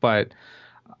stats. But,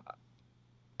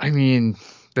 I mean,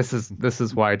 this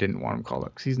is why I didn't want him called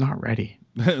up, because he's not ready.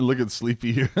 Look at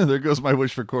Sleepy here. There goes my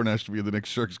wish for Kornash to be the next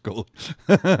Sharks goal.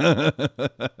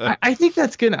 I think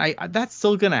that's that's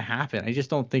still gonna happen. I just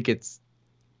don't think it's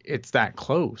that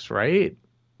close, right?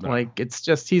 No. It's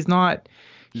just he's not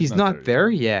there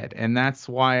yet, and that's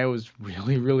why I was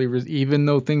really, really, even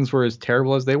though things were as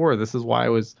terrible as they were, this is why I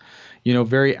was,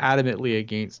 very adamantly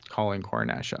against calling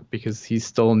Kornash up, because he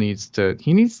still needs to.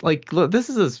 Look, this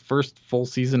is his first full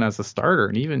season as a starter,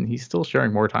 and even he's still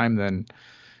sharing more time than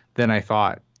I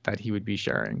thought that he would be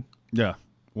sharing. Yeah.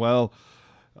 Well,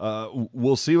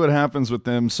 we'll see what happens with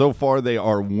them. So far, they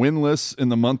are winless in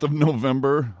the month of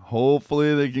November.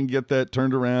 Hopefully, they can get that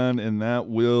turned around, and that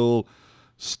will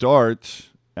start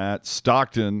at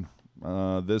Stockton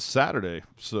this Saturday.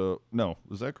 So, no,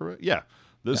 is that correct? Yeah.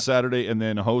 This Saturday, and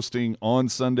then hosting on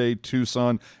Sunday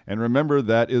Tucson. And remember,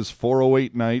 that is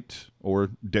 4:08 night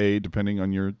or day, depending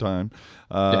on your time.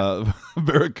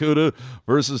 Barracuda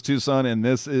versus Tucson, and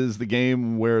this is the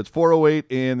game where it's 4:08,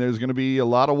 and there's going to be a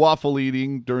lot of waffle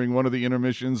eating during one of the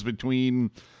intermissions between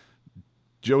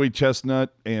Joey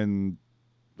Chestnut and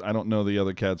I don't know the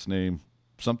other cat's name.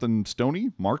 Something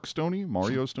Stoney, Mark Stoney,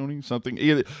 Mario Stoney, something.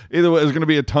 Either way, there's going to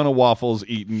be a ton of waffles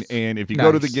eaten, and if you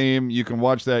go to the game, you can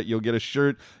watch that. You'll get a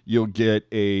shirt, you'll get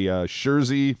a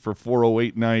jersey for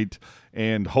 4:08 night,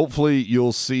 and hopefully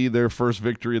you'll see their first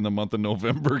victory in the month of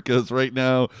November, because right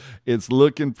now it's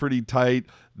looking pretty tight.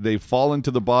 They've fallen to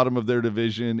the bottom of their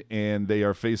division, and they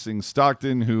are facing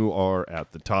Stockton, who are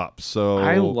at the top. So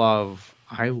I love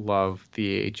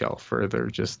the AHL further,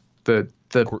 just the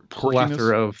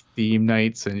plethora of theme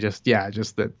nights, and just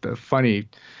the funny,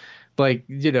 the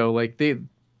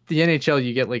NHL,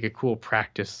 you get a cool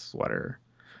practice sweater.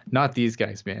 Not these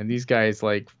guys, man. These guys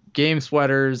game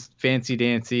sweaters, fancy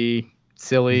dancy,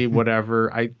 silly,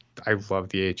 whatever. I love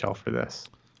the AHL for this.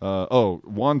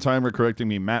 One timer correcting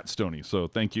me, Matt Stoney. So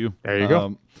thank you. There you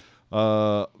go.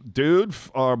 Dude,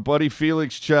 our buddy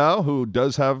Felix Chow, who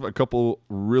does have a couple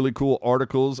really cool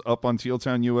articles up on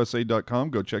tealtownusa.com.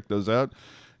 Go check those out.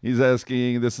 He's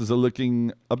asking, this is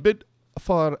looking a bit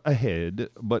far ahead,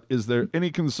 but is there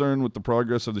any concern with the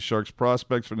progress of the Sharks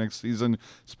prospects for next season,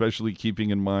 especially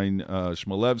keeping in mind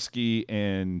Chmelevski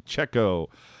and Checo?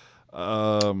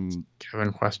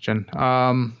 Kevin question.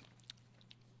 No,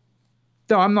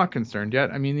 I'm not concerned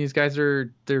yet. I mean, these guys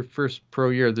are their first pro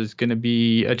year. There's going to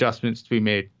be adjustments to be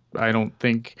made. I don't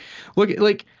think. Look,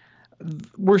 like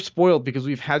we're spoiled because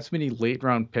we've had so many late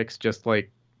round picks just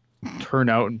like turn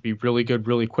out and be really good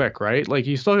really quick, right? Like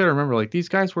you still got to remember, like these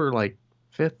guys were like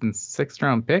 5th and 6th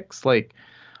round picks. Like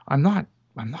I'm not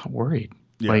worried.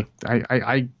 Yeah. Like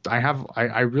I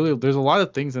really there's a lot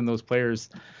of things in those players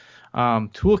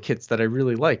toolkits that I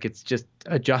really like. It's just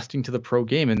adjusting to the pro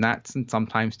game, and that can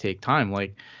sometimes take time.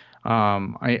 Like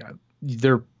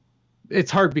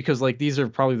it's hard because like these are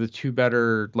probably the two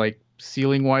better like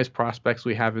ceiling wise prospects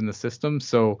we have in the system.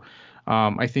 So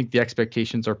I think the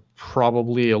expectations are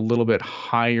probably a little bit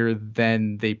higher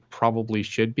than they probably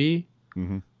should be.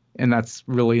 Mm-hmm. And that's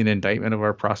really an indictment of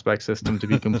our prospect system, to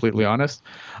be completely honest.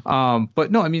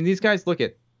 But no, I mean, these guys, look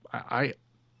at,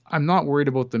 I'm not worried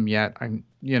about them yet.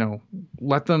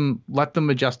 Let them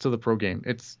adjust to the pro game.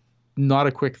 It's not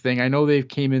a quick thing. I know they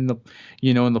came in the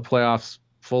playoffs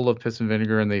full of piss and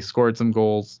vinegar and they scored some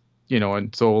goals,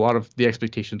 and so a lot of the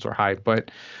expectations are high. But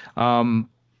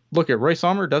look at Roy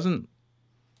Sommer doesn't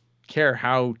care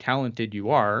how talented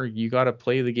you are. You got to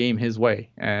play the game his way.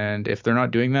 And if they're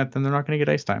not doing that, then they're not going to get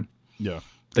ice time. Yeah.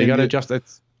 They got to adjust.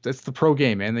 It's the pro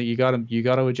game, man. You got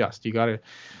to adjust. You got to,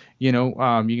 you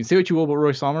can say what you will about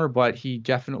Roy Sommer, but he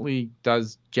definitely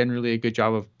does generally a good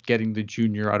job of getting the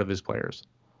junior out of his players.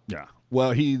 Yeah.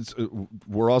 Well,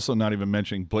 we're also not even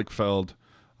mentioning Blickfeld,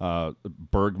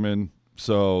 Bergman.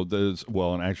 So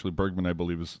and actually Bergman, I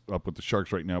believe, is up with the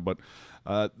Sharks right now. But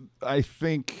I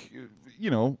think,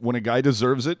 when a guy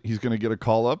deserves it, he's going to get a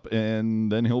call up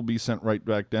and then he'll be sent right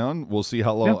back down. We'll see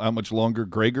how much longer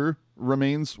Gregor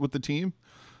remains with the team.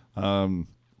 So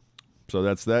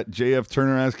that's that. JF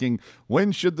Turner asking,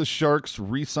 when should the Sharks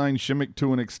re-sign Šimik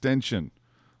to an extension?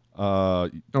 No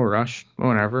rush.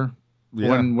 Whenever.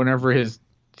 Yeah. Whenever his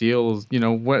deals,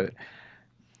 what.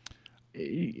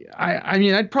 I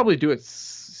mean, I'd probably do it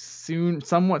soon,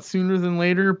 somewhat sooner than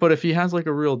later. But if he has like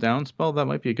a real down spell, that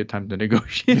might be a good time to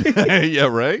negotiate. Yeah,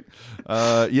 right.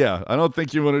 Yeah, I don't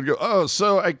think you want to go. Oh,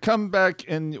 so I come back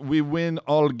and we win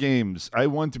all games. I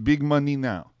want big money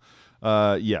now.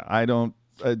 Yeah, I don't.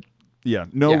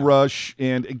 No rush.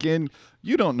 And again,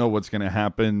 you don't know what's going to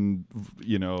happen.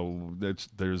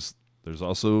 There's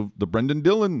also the Brendan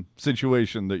Dillon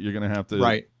situation that you're going to have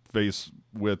to face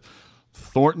with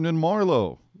Thornton and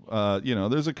Marlowe.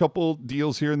 There's a couple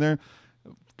deals here and there.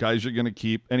 Guys you're going to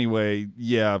keep. Anyway,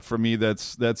 yeah, for me,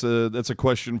 that's a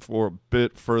question for a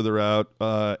bit further out.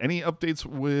 Any updates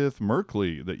with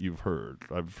Merkley that you've heard?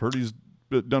 I've heard he's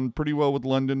done pretty well with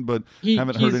London, but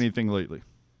haven't heard anything lately.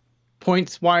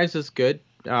 Points wise is good.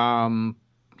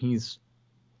 He's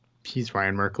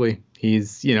Ryan Merkley.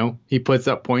 He's he puts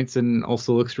up points and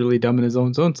also looks really dumb in his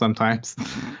own zone sometimes.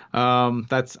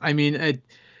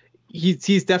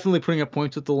 He's definitely putting up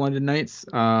points with the London Knights.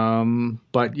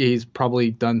 But he's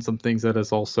probably done some things that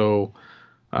has also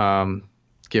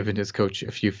given his coach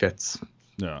a few fits.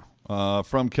 Yeah.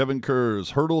 From Kevin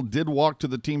Kurz, Hertl did walk to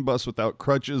the team bus without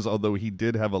crutches, although he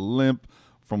did have a limp,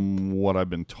 from what I've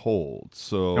been told.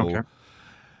 So,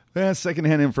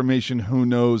 secondhand information, who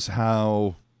knows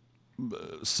how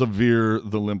severe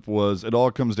the limp was. It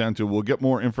all comes down to, we'll get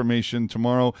more information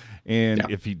tomorrow, and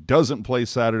if he doesn't play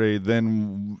Saturday,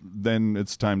 then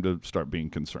it's time to start being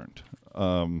concerned.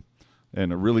 And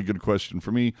a really good question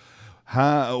for me,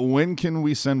 when can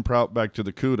we send Prout back to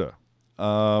the CUDA?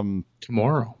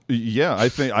 Tomorrow. Yeah, I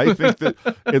think that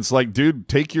it's like, dude,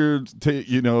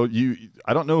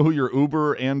 I don't know who your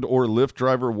Uber and or Lyft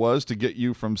driver was to get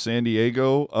you from San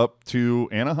Diego up to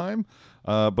Anaheim,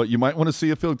 but you might want to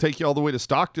see if he'll take you all the way to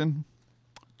Stockton.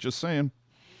 Just saying.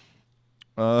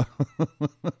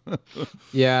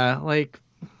 Yeah, like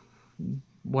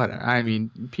what? I mean,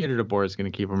 Peter DeBoer is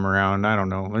going to keep him around. I don't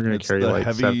know. They're going to carry like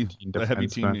 17 the heavy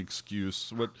team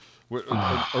excuse.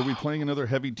 Are we playing another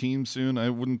heavy team soon? I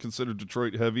wouldn't consider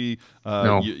Detroit heavy.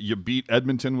 No. You beat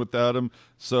Edmonton without him.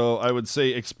 So I would say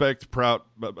expect Prout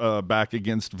back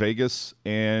against Vegas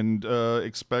and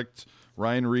expect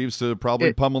Ryan Reeves to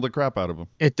probably pummel the crap out of him.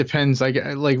 It depends. It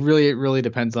really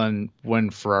depends on when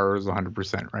Ferraro is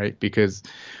 100%, right? Because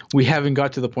we haven't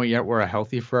got to the point yet where a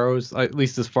healthy Ferraro is, at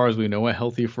least as far as we know, a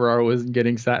healthy Ferraro isn't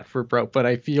getting sat for Prout. But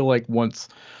I feel like once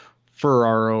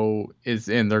Ferraro is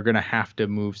in, they're going to have to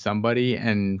move somebody,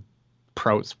 and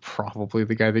Prout's probably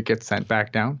the guy that gets sent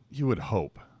back down. You would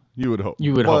hope. You would hope.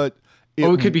 You would but hope.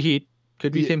 It could be Heat.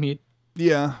 Could be Tim Heat.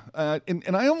 Yeah.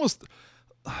 And I almost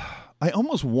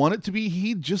want it to be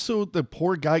Heat just so the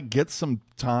poor guy gets some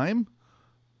time.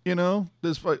 I don't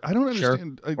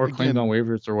understand. Sure. Or claimed on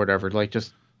waivers or whatever. Like,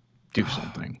 just do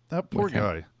something. That poor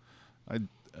guy.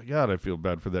 I feel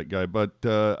bad for that guy. But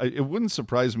it wouldn't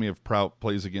surprise me if Prout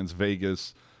plays against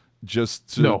Vegas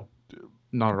just to... No,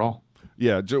 not at all.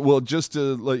 Yeah, just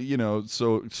to,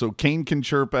 so Kane can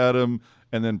chirp at him,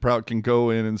 and then Prout can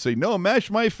go in and say, no, mash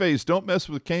my face. Don't mess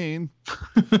with Kane.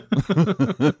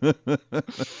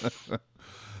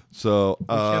 So we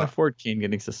can't afford Kane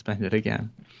getting suspended again.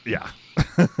 Yeah.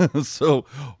 So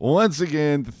once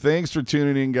again, thanks for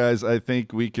tuning in, guys. I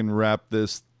think we can wrap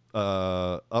this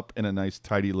up in a nice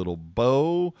tidy little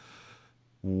bow.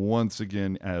 Once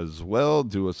again, as well,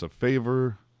 do us a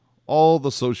favor. All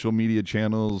the social media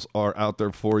channels are out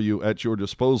there for you at your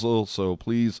disposal. So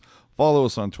please follow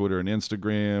us on Twitter and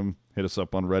Instagram. Hit us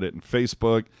up on Reddit and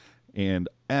Facebook. And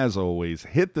as always,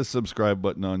 hit the subscribe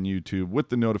button on YouTube with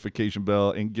the notification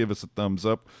bell and give us a thumbs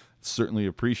up. Certainly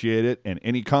appreciate it. And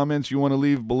any comments you want to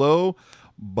leave below,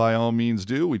 by all means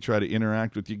do. We try to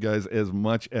interact with you guys as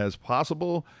much as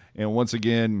possible. And once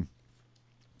again,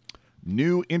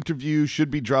 new interview should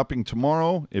be dropping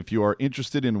tomorrow. If you are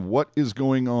interested in what is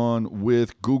going on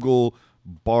with Google,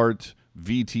 BART,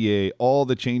 VTA, all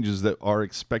the changes that are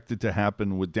expected to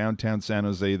happen with downtown San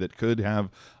Jose that could have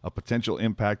a potential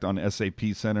impact on SAP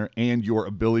Center and your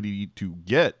ability to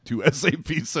get to SAP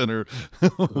Center.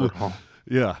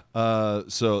 Yeah.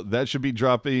 So that should be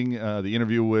dropping. The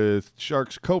interview with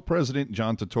Sharks co-president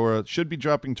John Tortora should be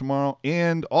dropping tomorrow.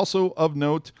 And also of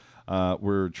note,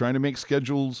 we're trying to make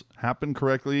schedules happen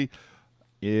correctly.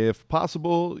 If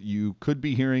possible, you could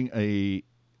be hearing a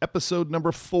episode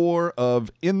number 4 of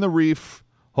In the Reef,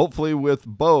 hopefully with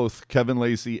both Kevin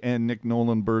Lacey and Nick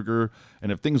Nolenberger.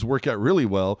 And if things work out really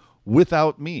well,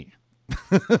 without me.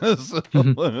 So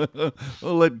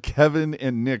we'll let Kevin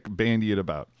and Nick bandy it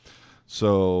about.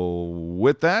 So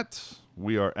with that,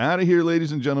 we are out of here,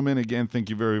 ladies and gentlemen. Again,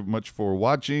 thank you very much for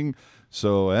watching.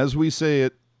 So as we say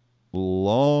it,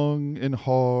 long and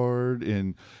hard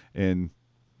and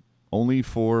only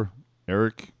for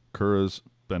Eric Cura's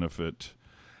benefit.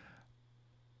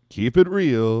 Keep it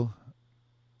real.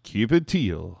 Keep it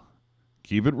teal.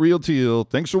 Keep it real teal.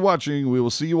 Thanks for watching. We will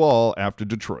see you all after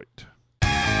Detroit.